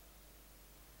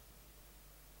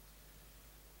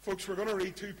Folks, we're going to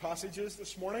read two passages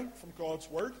this morning from God's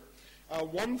Word.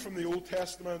 One from the Old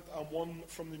Testament and one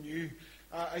from the New.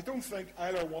 I don't think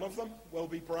either one of them will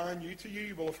be brand new to you.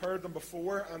 You will have heard them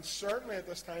before, and certainly at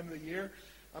this time of the year.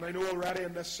 And I know already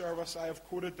in this service I have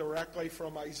quoted directly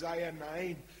from Isaiah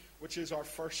 9, which is our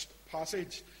first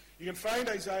passage. You can find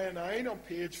Isaiah 9 on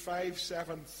page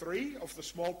 573 of the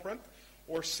small print,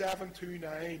 or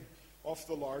 729 of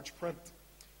the large print.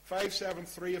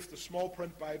 573 of the small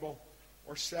print Bible,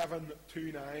 or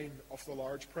 729 of the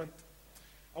large print.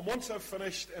 And once I've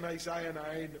finished in Isaiah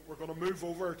 9, we're going to move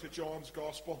over to John's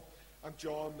Gospel and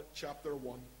John chapter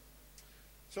 1.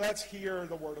 So let's hear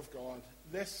the Word of God.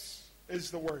 This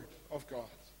is the Word of God.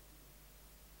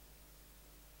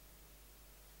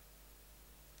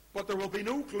 But there will be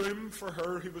no gloom for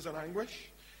her who was in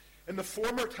anguish. In the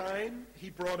former time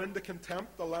he brought into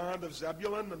contempt the land of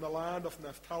Zebulun and the land of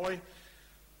Naphtali.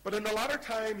 But in the latter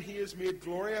time he has made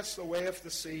glorious the way of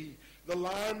the sea, the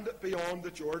land beyond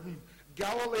the Jordan,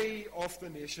 Galilee of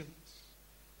the nations.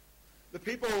 The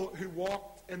people who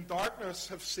walked in darkness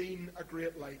have seen a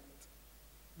great light.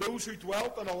 Those who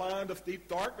dwelt in a land of deep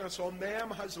darkness, on them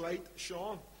has light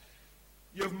shone.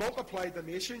 You have multiplied the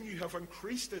nation, you have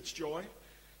increased its joy.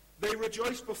 They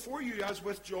rejoice before you as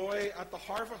with joy at the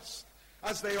harvest,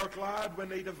 as they are glad when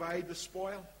they divide the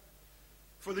spoil.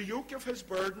 For the yoke of his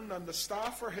burden and the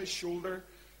staff for his shoulder,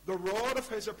 the rod of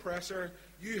his oppressor,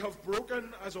 you have broken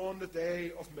as on the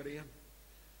day of Midian.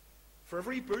 For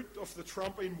every boot of the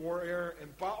tramping warrior in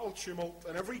battle tumult,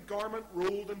 and every garment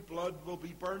rolled in blood will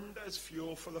be burned as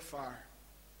fuel for the fire.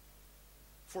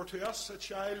 For to us a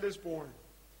child is born,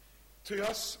 to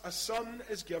us a son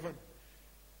is given,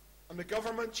 and the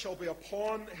government shall be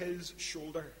upon his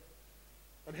shoulder,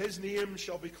 and his name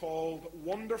shall be called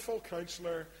Wonderful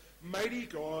Counselor, Mighty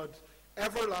God,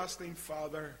 Everlasting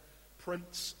Father,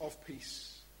 Prince of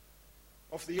Peace.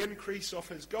 Of the increase of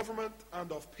his government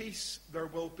and of peace there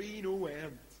will be no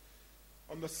end.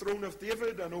 On the throne of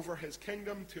David and over his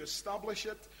kingdom, to establish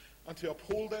it and to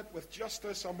uphold it with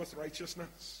justice and with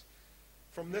righteousness,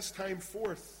 from this time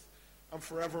forth and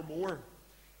forevermore.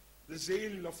 The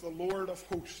zeal of the Lord of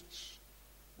hosts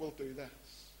will do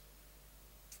this.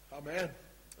 Amen.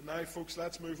 And now, folks,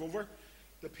 let's move over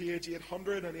to page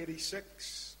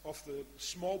 886 of the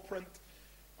small print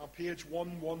and page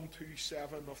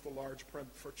 1127 of the large print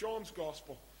for John's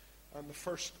Gospel and the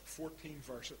first 14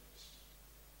 verses.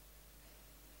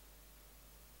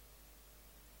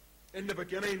 In the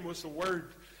beginning was the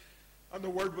Word, and the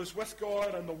Word was with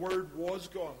God, and the Word was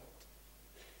God.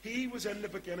 He was in the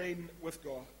beginning with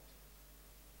God.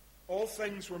 All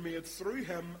things were made through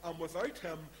him, and without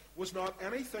him was not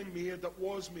anything made that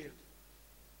was made.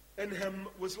 In him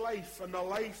was life, and the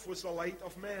life was the light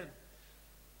of men.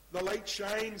 The light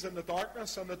shines in the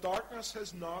darkness, and the darkness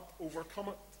has not overcome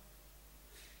it.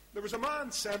 There was a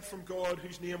man sent from God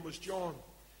whose name was John.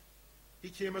 He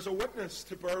came as a witness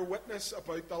to bear witness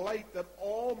about the light, that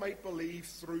all might believe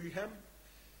through him.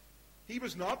 He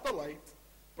was not the light,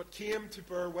 but came to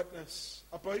bear witness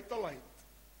about the light.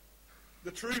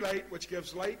 The true light which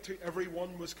gives light to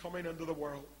everyone was coming into the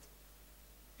world.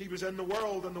 He was in the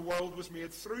world, and the world was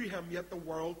made through him, yet the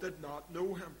world did not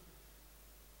know him.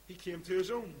 He came to his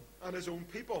own, and his own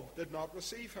people did not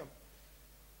receive him.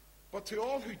 But to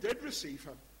all who did receive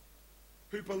him,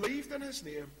 who believed in his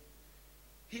name,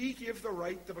 he gave the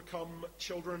right to become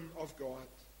children of God,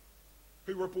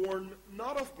 who were born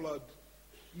not of blood,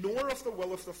 nor of the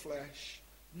will of the flesh,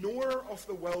 nor of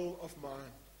the will of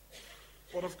man,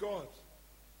 but of God.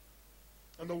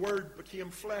 And the Word became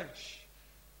flesh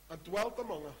and dwelt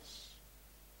among us,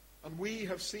 and we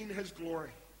have seen his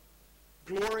glory.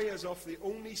 Glory as of the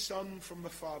only Son from the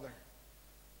Father,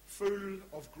 full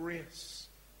of grace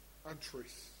and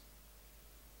truth.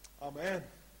 Amen.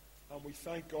 And we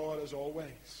thank God as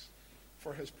always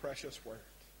for his precious word.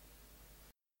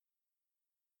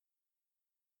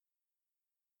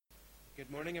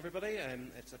 Good morning, everybody.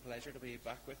 It's a pleasure to be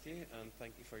back with you, and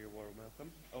thank you for your warm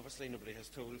welcome. Obviously, nobody has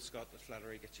told Scott that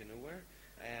flattery gets you nowhere.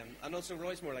 And also,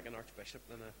 Roy's more like an archbishop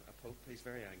than a pope. He's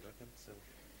very Anglican, so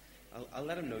I'll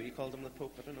let him know you called him the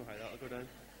pope. I don't know how that'll go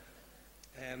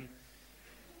down.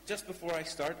 Just before I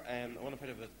start, I want to put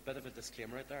a bit of a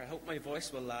disclaimer out there. I hope my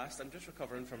voice will last. I'm just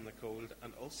recovering from the cold,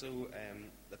 and also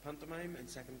the pantomime in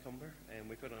Second Cumber.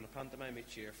 We put on a pantomime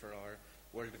each year for our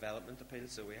World Development Appeal,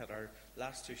 so we had our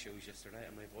last two shows yesterday,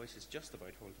 and my voice is just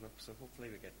about holding up, so hopefully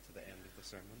we get to the end of the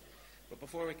sermon. But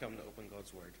before we come to open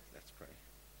God's Word, let's pray.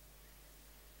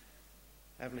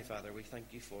 Heavenly Father, we thank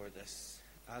you for this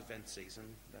Advent season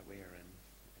that we are in,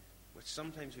 which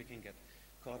sometimes we can get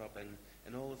caught up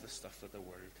in all of the stuff that the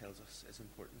world tells us is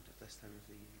important at this time of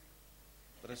the year.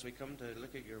 But as we come to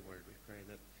look at your word, we pray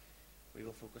that we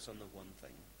will focus on the one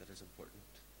thing that is important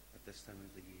at this time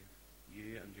of the year,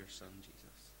 you and your Son,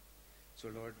 Jesus. So,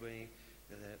 Lord,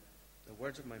 the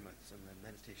words of my mouth and the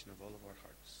meditation of all of our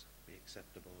hearts be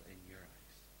acceptable in your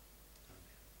eyes.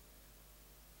 Amen.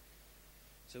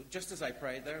 So just as I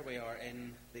prayed there, we are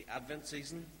in the Advent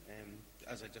season.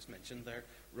 As I just mentioned there,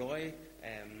 Roy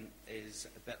is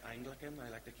a bit Anglican. I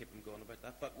like to keep him going about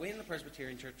that. But we in the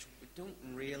Presbyterian Church, we don't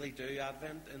really do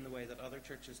Advent in the way that other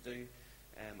churches do.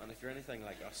 And if you're anything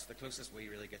like us, the closest we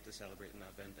really get to celebrating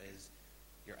Advent is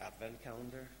your Advent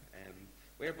calendar.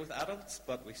 We're both adults,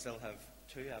 but we still have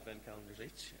 2 Advent calendars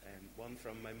each. One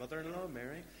from my mother-in-law,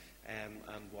 Mary, and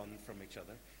one from each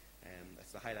other.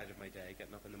 It's the highlight of my day,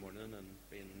 getting up in the morning and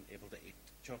being able to eat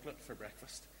chocolate for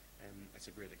breakfast. It's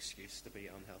a great excuse to be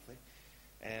unhealthy.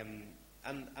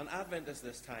 And Advent is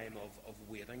this time of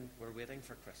waiting. We're waiting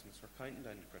for Christmas. We're counting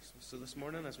down to Christmas. So this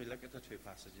morning, as we look at the 2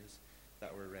 passages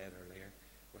that were read earlier,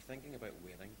 we're thinking about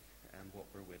waiting and what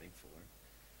we're waiting for.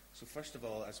 So first of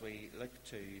all, as we look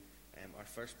to our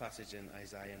first passage in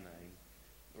Isaiah 9,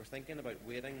 we're thinking about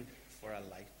waiting for a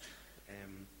light.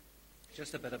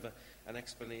 Just a bit of an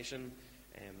explanation.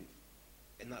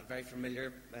 In that very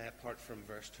familiar part from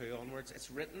verse 2 onwards, it's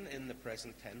written in the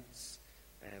present tense,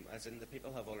 as in the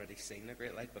people have already seen the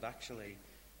great light, but actually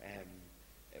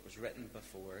it was written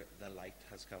before the light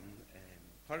has come.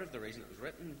 Part of the reason it was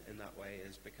written in that way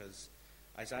is because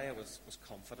Isaiah was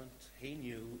confident. He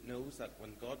knows that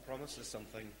when God promises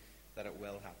something, that it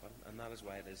will happen, and that is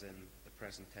why it is in the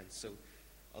present tense. So,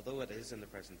 although it is in the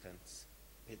present tense,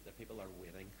 the people are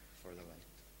waiting for the light.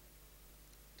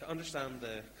 To understand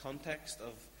the context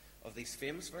of these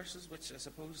famous verses, which I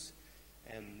suppose,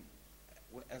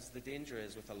 as the danger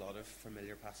is with a lot of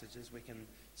familiar passages, we can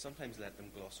sometimes let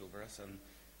them gloss over us,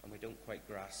 and we don't quite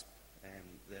grasp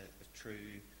the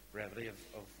true brevity of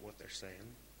what they're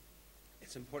saying.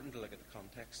 It's important to look at the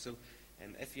context. So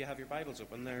if you have your Bibles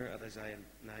open there at Isaiah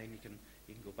 9, you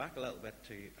can go back a little bit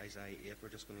to Isaiah 8. We're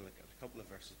just going to look at a couple of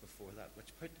verses before that, which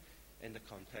put into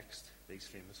context these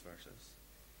famous verses.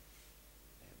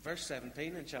 Verse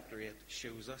 17 in chapter 8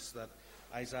 shows us that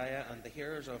Isaiah and the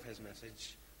hearers of his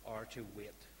message are to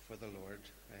wait for the Lord.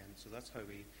 And so that's how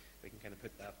we can kind of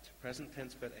put that present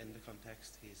tense bit into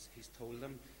context. He's told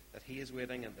them that he is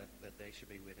waiting and that they should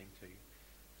be waiting too.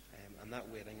 And that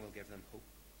waiting will give them hope.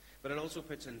 But it also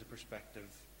puts into perspective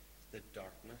the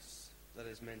darkness that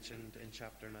is mentioned in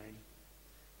chapter 9.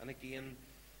 And again,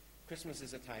 Christmas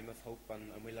is a time of hope,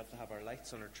 and we love to have our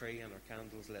lights on our tree and our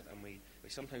candles lit, and we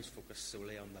sometimes focus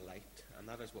solely on the light, and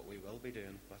that is what we will be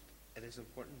doing. But it is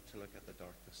important to look at the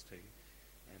darkness too,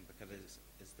 because it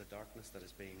is the darkness that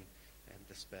is being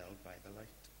dispelled by the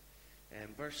light.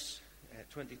 Verse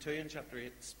 22 in chapter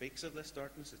 8 speaks of this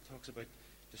darkness. It talks about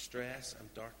distress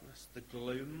and darkness, the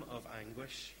gloom of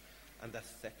anguish, and a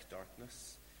thick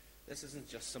darkness. This isn't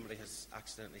just somebody has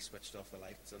accidentally switched off the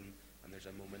lights and there's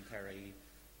a momentary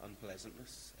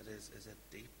unpleasantness. It is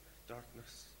a deep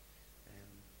darkness.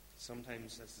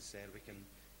 Sometimes, as I said, we can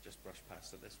just brush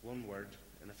past it. This one word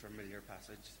in a familiar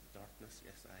passage, darkness.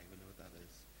 Yes, we know what that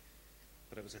is.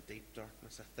 But it was a deep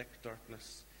darkness, a thick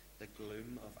darkness, the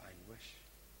gloom of anguish.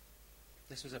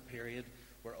 This was a period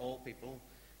where all people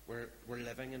were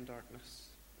living in darkness.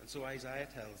 And so Isaiah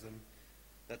tells them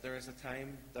that there is a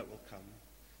time that will come,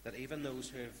 that even those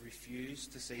who have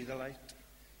refused to see the light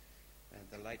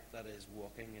that is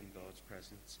walking in God's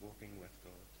presence, walking with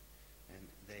God, and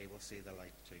they will see the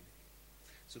light too.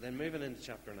 So then moving into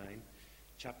chapter 9,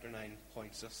 chapter 9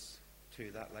 points us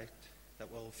to that light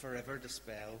that will forever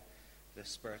dispel the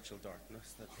spiritual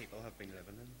darkness that people have been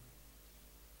living in.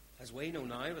 As we know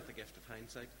now with the gift of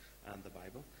hindsight and the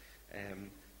Bible,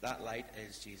 that light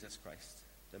is Jesus Christ,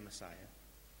 the Messiah.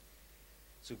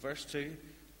 So verse 2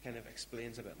 kind of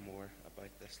explains a bit more about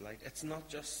this light. It's not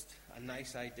just a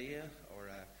nice idea or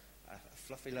a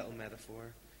fluffy little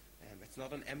metaphor. It's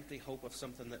not an empty hope of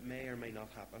something that may or may not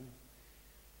happen.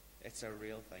 It's a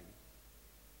real thing.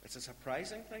 It's a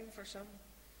surprising thing for some.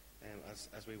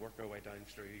 As we work our way down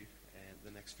through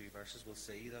the next few verses, we'll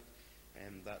see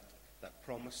that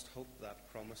promised hope,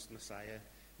 that promised Messiah,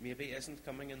 maybe isn't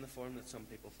coming in the form that some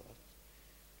people thought.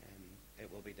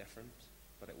 It will be different,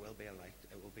 but it will be a light.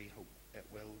 It will be hope. It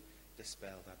will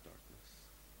dispel that darkness.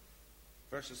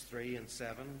 Verses 3 and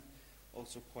 7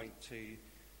 also point to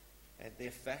the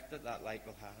effect that light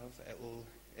will have.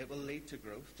 It will lead to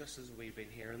growth, just as we've been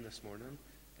hearing this morning.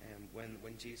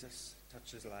 When Jesus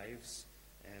touches lives,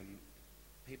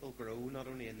 people grow not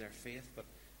only in their faith, but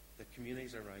the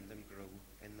communities around them grow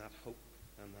in that hope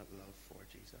and that love for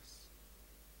Jesus.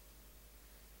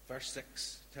 Verse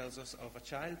 6 tells us of a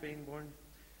child being born,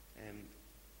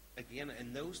 Again,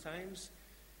 in those times,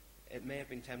 it may have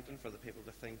been tempting for the people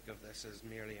to think of this as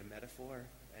merely a metaphor,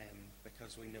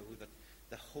 because we know that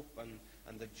the hope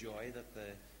and the joy that the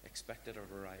expected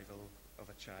arrival of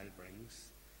a child brings.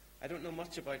 I don't know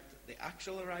much about the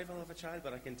actual arrival of a child,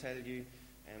 but I can tell you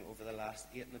over the last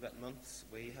 8 and a bit months,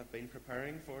 we have been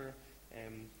preparing for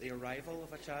the arrival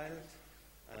of a child,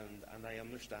 and I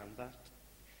understand that.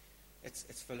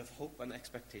 It's full of hope and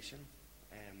expectation.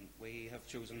 We have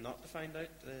chosen not to find out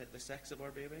the sex of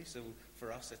our baby, so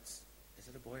for us is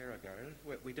it a boy or a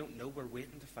girl? We don't know, we're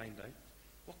waiting to find out.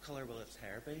 What colour will its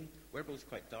hair be? We're both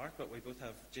quite dark, but we both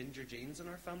have ginger genes in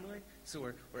our family, so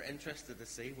we're interested to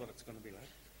see what it's going to be like.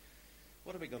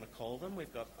 What are we going to call them?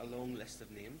 We've got a long list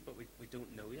of names, but we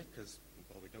don't know yet because,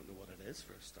 we don't know what it is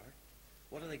for a start.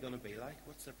 What are they going to be like?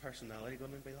 What's their personality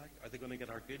going to be like? Are they going to get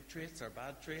our good traits, our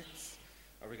bad traits?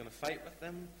 Are we going to fight with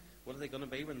them? What are they going to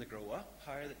be when they grow up?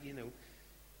 How are they,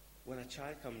 when a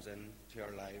child comes into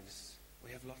our lives,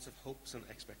 we have lots of hopes and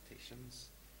expectations.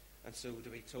 And so to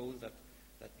be told that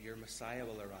your Messiah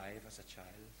will arrive as a child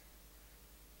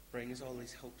brings all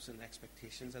these hopes and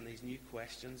expectations and these new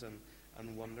questions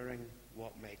and wondering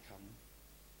what may come.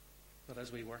 But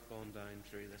as we work on down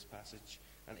through this passage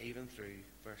and even through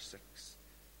verse 6,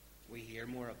 we hear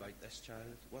more about this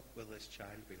child. What will this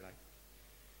child be like?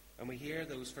 And we hear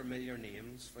those familiar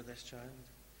names for this child.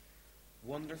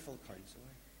 Wonderful Counselor.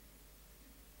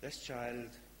 This child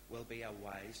will be a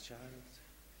wise child.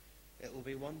 It will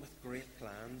be one with great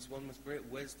plans, one with great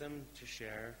wisdom to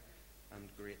share and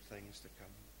great things to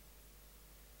come.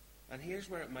 And here's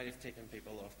where it might have taken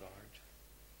people off guard.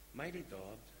 Mighty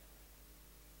God.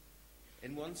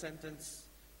 In one sentence,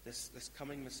 this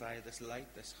coming Messiah, this light,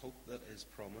 this hope that is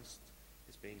promised,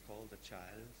 is being called a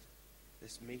child,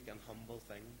 this meek and humble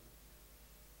thing.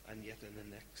 And yet in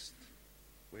the next,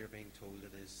 we're being told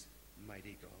it is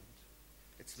mighty God.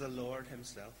 It's the Lord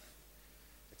himself.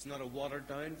 It's not a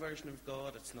watered-down version of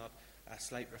God. It's not a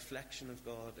slight reflection of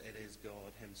God. It is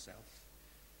God himself.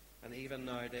 And even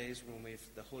nowadays, when we've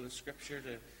the whole of Scripture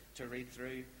to read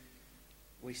through,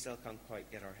 we still can't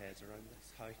quite get our heads around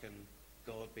this. How can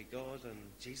God be God and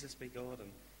Jesus be God?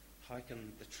 And how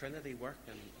can the Trinity work?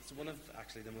 And it's one of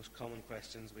actually the most common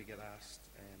questions we get asked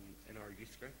in our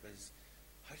youth group is,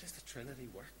 how does the Trinity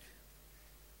work?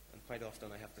 And quite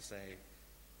often I have to say,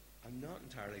 I'm not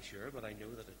entirely sure, but I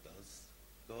know that it does.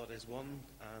 God is one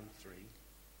and three.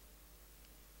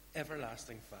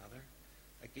 Everlasting Father.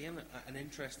 Again, an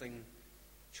interesting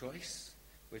choice.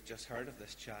 We've just heard of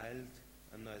this child,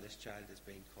 and now this child is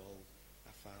being called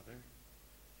a father.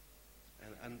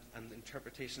 And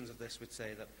interpretations of this would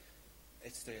say that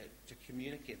it's to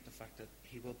communicate the fact that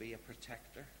he will be a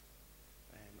protector,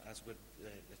 as would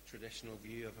the traditional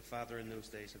view of a father in those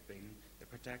days have been, the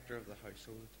protector of the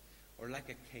household, or like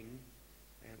a king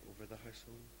over the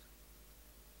household.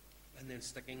 And then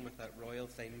sticking with that royal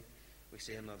theme, we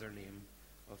see another name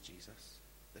of Jesus,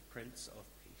 the Prince of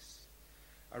Peace,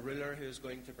 a ruler who is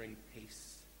going to bring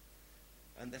peace.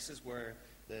 And this is where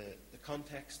the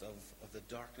context of the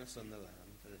darkness on the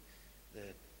land,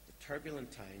 the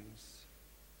turbulent times,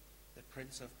 the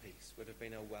Prince of Peace would have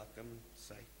been a welcome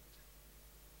sight.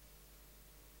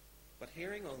 But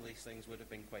hearing all these things would have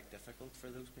been quite difficult for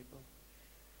those people.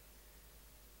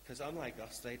 Because unlike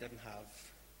us, they didn't have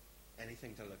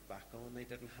anything to look back on. They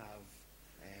didn't have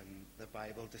the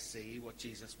Bible to see what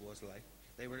Jesus was like.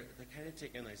 They kind of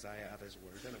taking Isaiah at his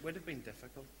word, and it would have been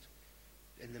difficult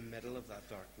in the middle of that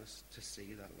darkness to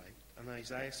see that light. And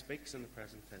Isaiah speaks in the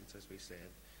present tense, as we said,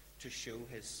 to show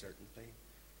his certainty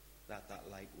that that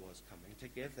light was coming, to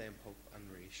give them hope and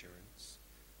reassurance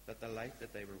that the light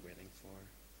that they were waiting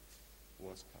for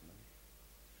was coming.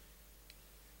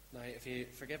 Now, if you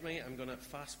forgive me, I'm going to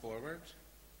fast forward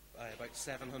about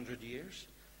 700 years.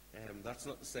 That's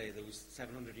not to say those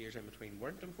 700 years in between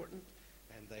weren't important,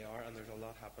 and they are, and there's a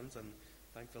lot happens, and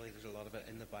thankfully there's a lot of it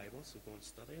in the Bible, so go and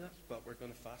study that. But we're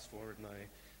going to fast forward now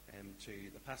to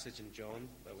the passage in John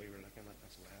that we were looking at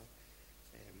as well,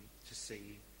 to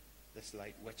see this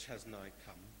light which has now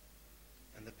come,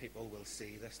 and the people will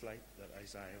see this light that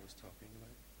Isaiah was talking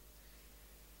about.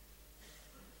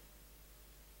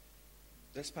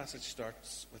 This passage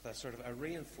starts with a sort of a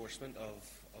reinforcement of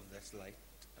this light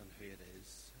and who it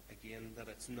is. Again, that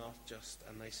it's not just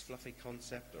a nice fluffy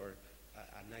concept or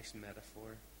a nice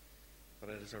metaphor, but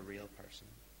it is a real person.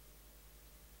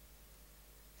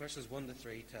 Verses 1 to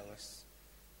 3 tell us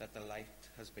that the light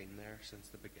has been there since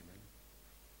the beginning.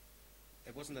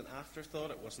 It wasn't an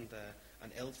afterthought, it wasn't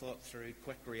an ill-thought-through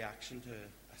quick reaction to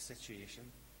a situation.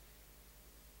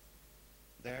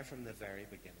 There from the very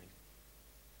beginning.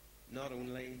 Not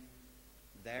only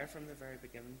there from the very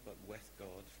beginning, but with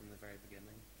God from the very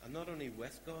beginning. And not only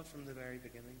with God from the very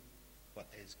beginning, but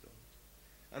is God.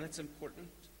 And it's important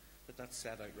that that's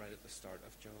set out right at the start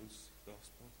of John's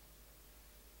Gospel.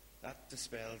 That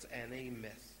dispels any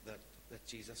myth that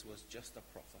Jesus was just a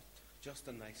prophet, just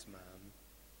a nice man,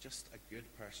 just a good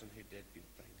person who did good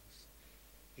things.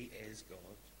 He is God.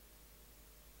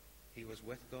 He was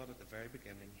with God at the very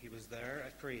beginning. He was there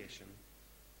at creation,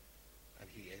 and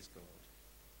he is God.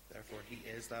 Therefore, he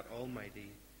is that almighty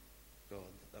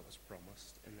God that was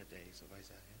promised in the days of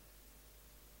Isaiah.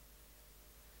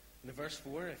 In verse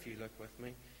 4, if you look with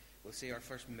me, we'll see our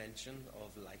first mention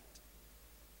of light.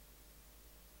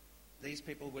 These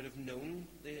people would have known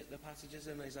the passages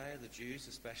in Isaiah, the Jews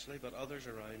especially, but others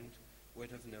around would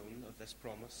have known of this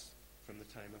promise from the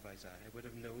time of Isaiah, would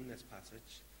have known this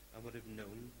passage, and would have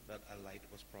known that a light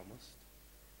was promised.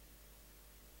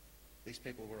 These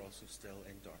people were also still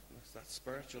in darkness, that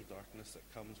spiritual darkness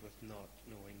that comes with not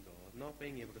knowing God, not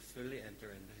being able to fully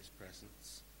enter into his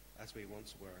presence as we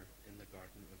once were in the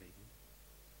Garden of Eden.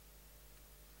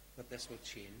 But this will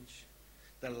change.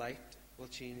 The light will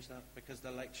change that, because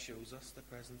the light shows us the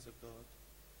presence of God,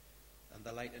 and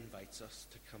the light invites us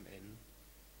to come in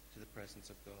to the presence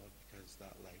of God, because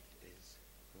that light is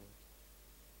God.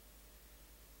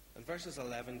 And verses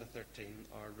 11 to 13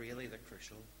 are really the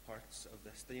crucial parts of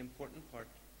this, the important part,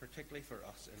 particularly for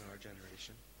us in our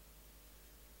generation.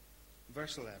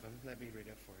 Verse 11, let me read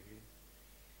it for you.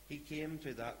 He came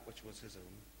to that which was his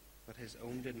own, but his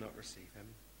own did not receive him.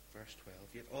 Verse 12,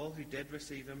 yet all who did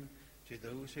receive him, to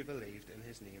those who believed in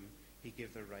his name, he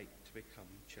gave the right to become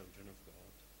children of God.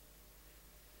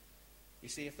 You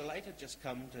see, if the light had just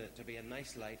come to be a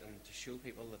nice light and to show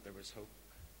people that there was hope,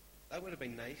 that would have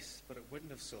been nice, but it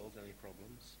wouldn't have solved any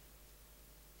problems.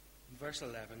 In verse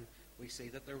 11, we see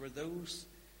that there were those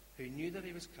who knew that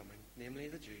he was coming, namely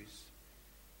the Jews,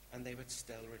 and they would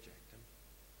still reject him.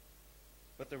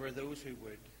 But there were those who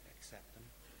would accept him,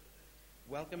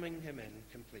 welcoming him in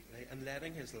completely and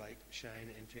letting his light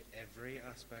shine into every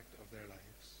aspect of their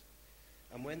lives.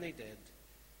 And when they did,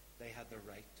 they had the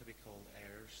right to be called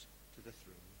heirs to the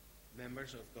throne,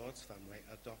 members of God's family,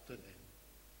 adopted in.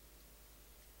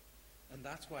 And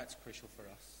that's why it's crucial for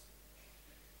us.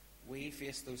 We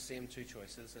face those same two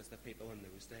choices as the people in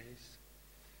those days.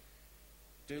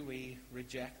 Do we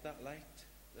reject that light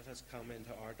that has come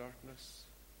into our darkness,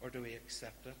 or do we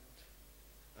accept it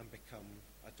and become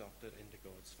adopted into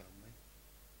God's family?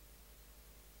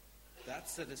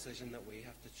 That's the decision that we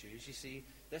have to choose. You see,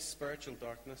 this spiritual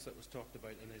darkness that was talked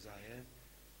about in Isaiah,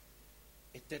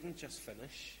 it didn't just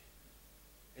finish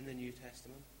in the New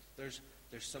Testament. There's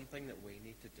something that we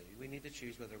need to do. We need to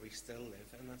choose whether we still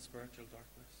live in that spiritual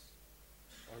darkness,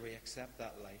 or we accept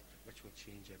that light which will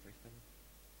change everything.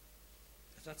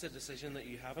 If that's a decision that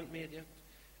you haven't made yet,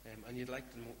 and you'd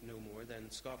like to know more, then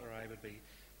Scott or I would be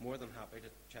more than happy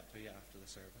to chat to you after the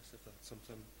service, if that's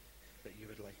something that you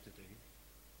would like to do.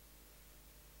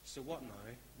 So what now?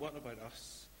 What about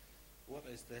us? What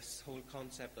is this whole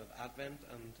concept of Advent,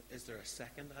 and is there a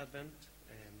second Advent?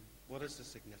 What is the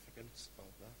significance of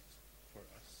that for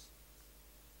us?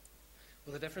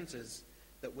 Well, the difference is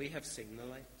that we have seen the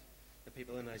light. The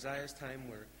people in Isaiah's time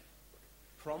were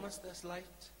promised this light.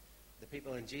 The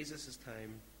people in Jesus'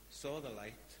 time saw the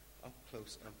light up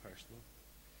close and personal.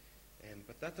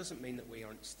 But that doesn't mean that we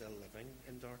aren't still living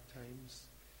in dark times.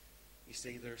 You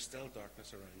see, there's still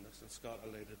darkness around us, and Scott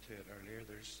alluded to it earlier.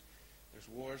 There's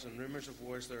wars and rumours of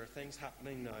wars. There are things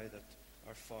happening now that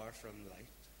are far from light.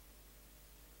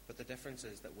 But the difference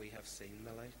is that we have seen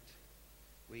the light.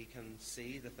 We can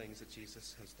see the things that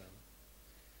Jesus has done.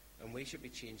 And we should be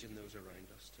changing those around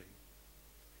us too.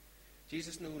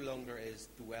 Jesus no longer is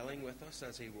dwelling with us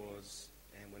as he was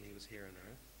when he was here on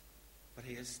earth. But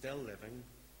he is still living.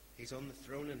 He's on the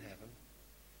throne in heaven.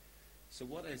 So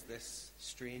what is this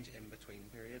strange in-between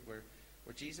period where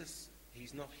Jesus,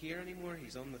 he's not here anymore,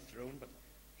 he's on the throne, but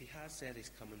he has said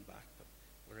he's coming back, but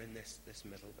we're in this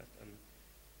middle bit. And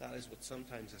that is what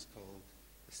sometimes is called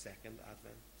the second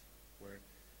Advent, where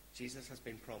Jesus has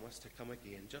been promised to come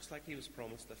again, just like he was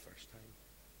promised the first time.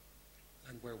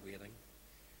 And we're waiting.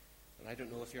 And I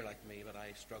don't know if you're like me, but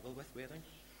I struggle with waiting.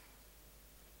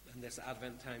 And this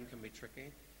Advent time can be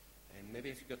tricky. And maybe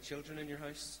if you've got children in your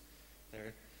house,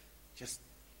 they're just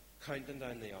counting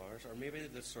down the hours, or maybe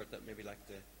the sort that maybe like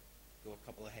to go a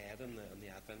couple ahead on the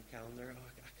Advent calendar. Oh,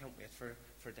 I can't wait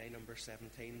for day number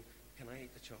 17. Can I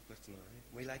eat the chocolates now?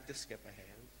 We like to skip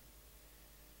ahead.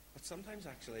 But sometimes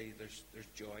actually there's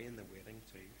joy in the waiting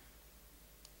too.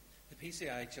 The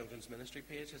PCI Children's Ministry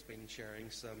page has been sharing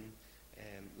some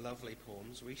lovely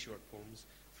poems, wee short poems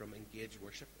from Engage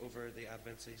Worship over the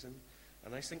Advent season.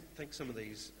 And I think some of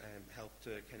these help to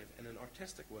kind of, in an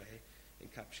artistic way,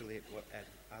 encapsulate what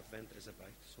Advent is about.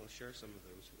 So I'll share some of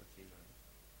those with you now.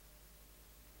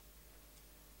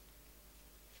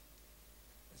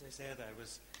 As I said, I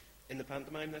was in the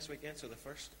pantomime this weekend, so the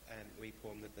first wee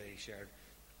poem that they shared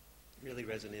really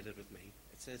resonated with me.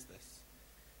 It says this: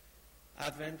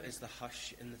 Advent is the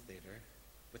hush in the theatre,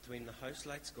 between the house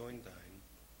lights going down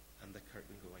and the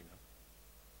curtain going up.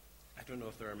 I don't know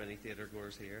if there are many theatre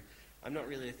goers here. I'm not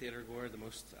really a theatre goer. The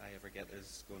most I ever get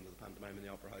is going to the pantomime in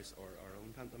the Opera House or our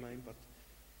own pantomime. But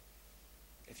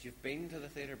if you've been to the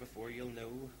theatre before, you'll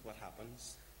know what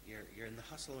happens. You're in the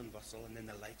hustle and bustle, and then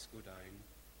the lights go down.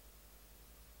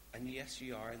 And yes,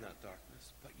 you are in that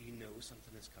darkness, but you know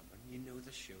something is coming. You know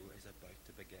the show is about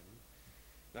to begin.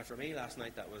 Now, for me, last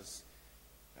night, that was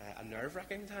a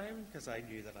nerve-wracking time, because I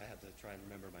knew that I had to try and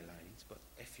remember my lines. But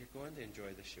if you're going to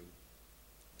enjoy the show,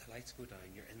 the lights go down,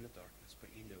 you're in the darkness, but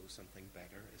you know something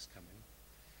better is coming.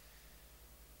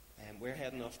 We're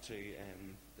heading off to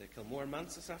the Kilmore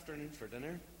Manse this afternoon for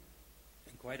dinner.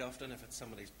 And quite often, if it's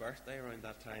somebody's birthday around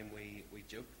that time, we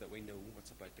joke that we know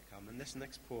what's about to come. And this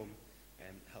next poem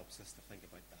helps us to think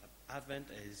about that. Advent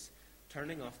is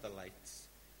turning off the lights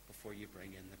before you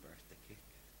bring in the birthday cake.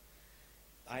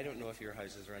 I don't know if your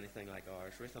houses are anything like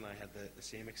ours. Ruth and I had the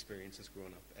same experiences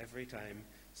growing up. Every time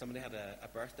somebody had a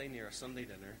birthday near a Sunday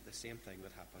dinner, the same thing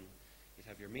would happen. You'd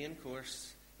have your main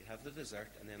course, you'd have the dessert,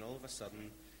 and then all of a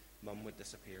sudden, Mum would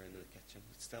disappear into the kitchen.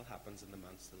 It still happens in the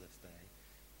manse to this day.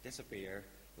 Disappear,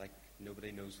 like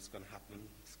nobody knows what's going to happen.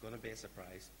 It's going to be a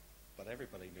surprise, but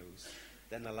everybody knows.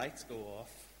 Then the lights go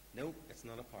off. Nope, it's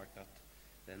not a par cut.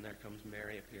 Then there comes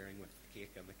Mary appearing with the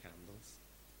cake and the candles.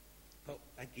 But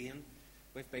again,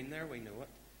 we've been there, we know it.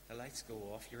 The lights go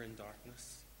off, you're in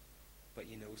darkness, but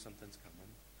you know something's coming.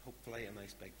 Hopefully a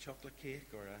nice big chocolate cake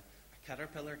or a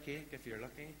caterpillar cake, if you're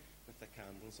lucky, with the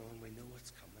candles on. We know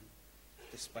what's coming,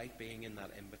 despite being in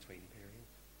that in-between period.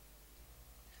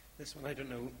 This one, I don't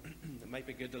know, it might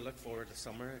be good to look forward to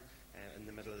summer in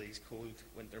the middle of these cold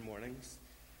winter mornings.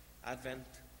 Advent,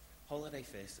 holiday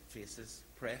faces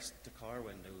pressed to car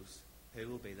windows. Who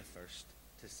will be the first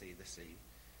to see the sea?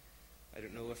 I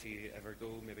don't know if you ever go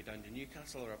maybe down to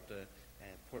Newcastle or up to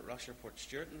Portrush or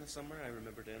Portstewart in the summer. I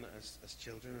remember doing it as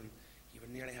children, and you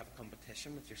would nearly have a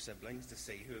competition with your siblings to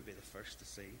see who would be the first to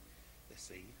see the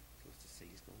sea. Lots of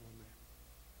seas going on there.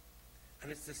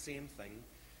 And it's the same thing.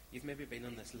 You've maybe been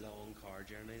on this long car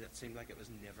journey that seemed like it was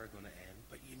never going to end,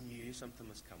 but you knew something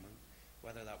was coming.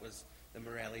 Whether that was the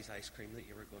Morelli's ice cream that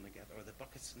you were going to get or the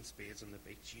buckets and spades on the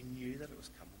beach, you knew that it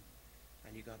was coming.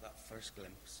 And you got that first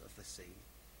glimpse of the sea,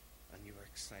 and you were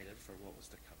excited for what was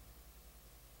to come.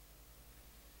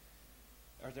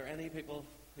 Are there any people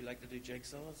who like to do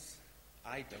jigsaws?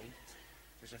 I don't.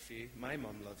 There's a few. My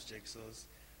mum loves jigsaws,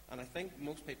 and I think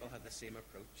most people have the same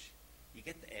approach. You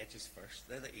get the edges first.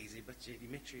 They're the easy bits. You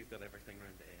make sure you've got everything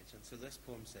around the edge. And so this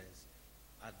poem says,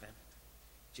 Advent,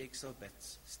 jigsaw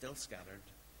bits still scattered,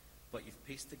 but you've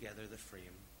pieced together the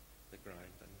frame, the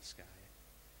ground, and the sky.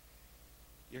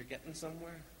 You're getting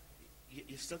somewhere.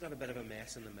 You've still got a bit of a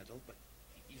mess in the middle, but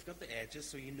you've got the edges,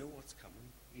 so you know what's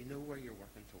coming. You know where you're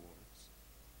working towards.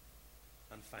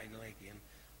 And finally, again,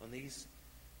 on these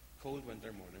cold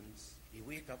winter mornings, you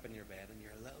wake up in your bed and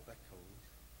you're a little bit cold,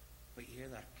 but you hear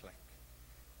that click.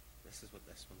 This is what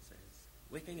this one says.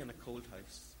 Waking in a cold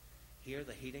house, hear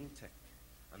the heating tick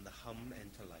and the hum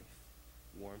into life.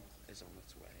 Warmth is on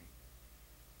its way.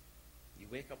 You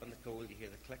wake up in the cold, you hear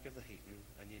the click of the heating,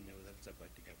 and you know that it's about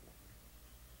to get warmer.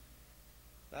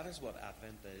 That is what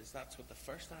Advent is. That's what the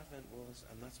first Advent was,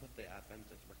 and that's what the Advent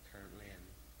that we're currently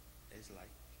in is like.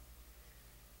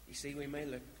 You see, we may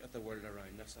look at the world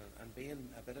around us and be in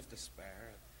a bit of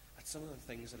despair at some of the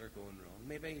things that are going wrong.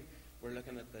 Maybe we're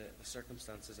looking at the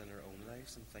circumstances in our own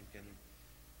lives and thinking,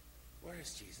 where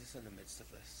is Jesus in the midst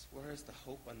of this? Where is the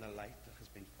hope and the light that has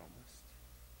been promised?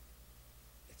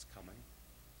 It's coming.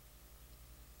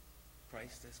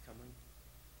 Christ is coming.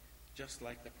 Just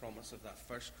like the promise of that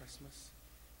first Christmas.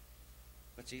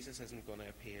 But Jesus isn't going to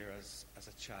appear as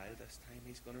a child this time.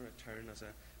 He's going to return as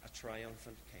a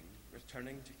triumphant king,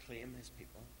 returning to claim his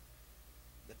people,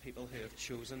 the people who have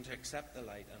chosen to accept the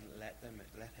light and let him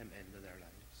into their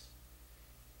lives,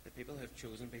 the people who have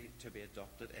chosen to be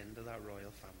adopted into that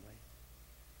royal family.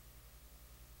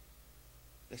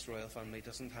 This royal family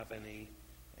doesn't have any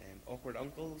awkward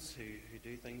uncles who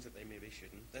do things that they maybe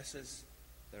shouldn't. This is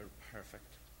their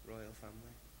perfect royal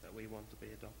family that we want to be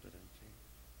adopted into.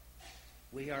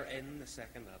 We are in the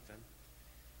second Advent.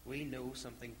 We know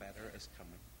something better is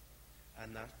coming,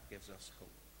 and that gives us hope.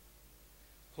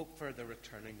 Hope for the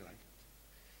returning light.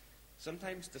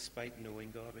 Sometimes, despite knowing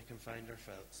God, we can find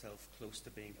ourselves close to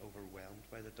being overwhelmed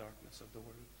by the darkness of the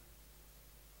world.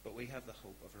 But we have the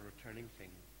hope of a returning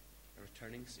King, a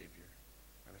returning Saviour,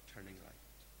 a returning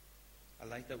light. A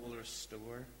light that will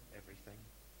restore everything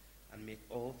and make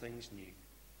all things new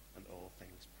and all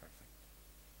things perfect.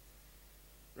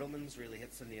 Romans really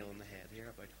hits the nail on the head here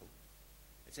about hope.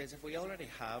 It says if we already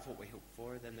have what we hope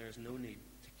for, then there is no need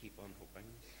to keep on hoping.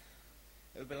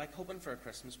 It would be like hoping for a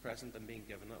Christmas present and being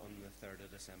given it on the 3rd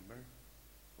of December.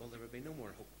 Well, there would be no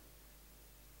more hope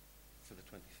for the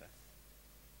 25th.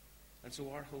 And so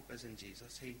our hope is in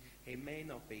Jesus. He may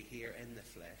not be here in the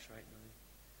flesh right now,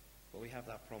 but we have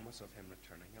that promise of him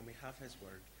returning, and we have his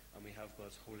word, and we have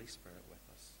God's Holy Spirit with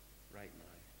us right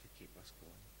now to keep us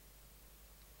going.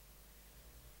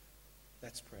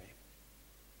 Let's pray.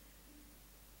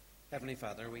 Heavenly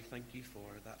Father, we thank you for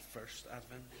that first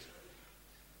Advent,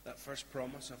 that first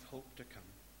promise of hope to come.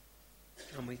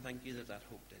 And we thank you that that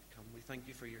hope did come. We thank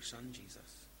you for your Son,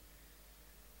 Jesus,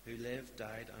 who lived,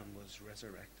 died, and was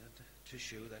resurrected to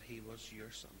show that he was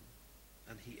your Son,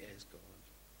 and he is God.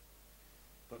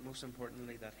 But most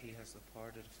importantly, that he has the power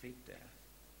to defeat death,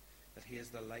 that he is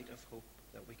the light of hope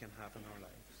that we can have in our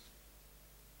lives.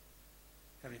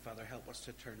 Heavenly Father, help us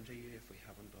to turn to you if we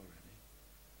haven't already.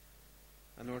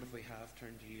 And Lord, if we have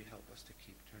turned to you, help us to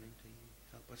keep turning to you.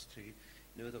 Help us to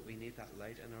know that we need that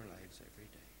light in our lives every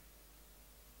day.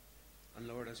 And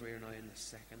Lord, as we are now in the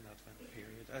second Advent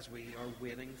period, as we are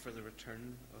waiting for the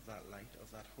return of that light,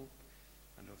 of that hope,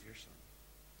 and of your Son,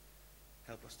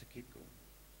 help us to keep going.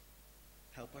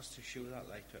 Help us to show that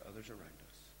light to others around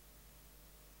us.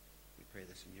 We pray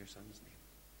this in your Son's name.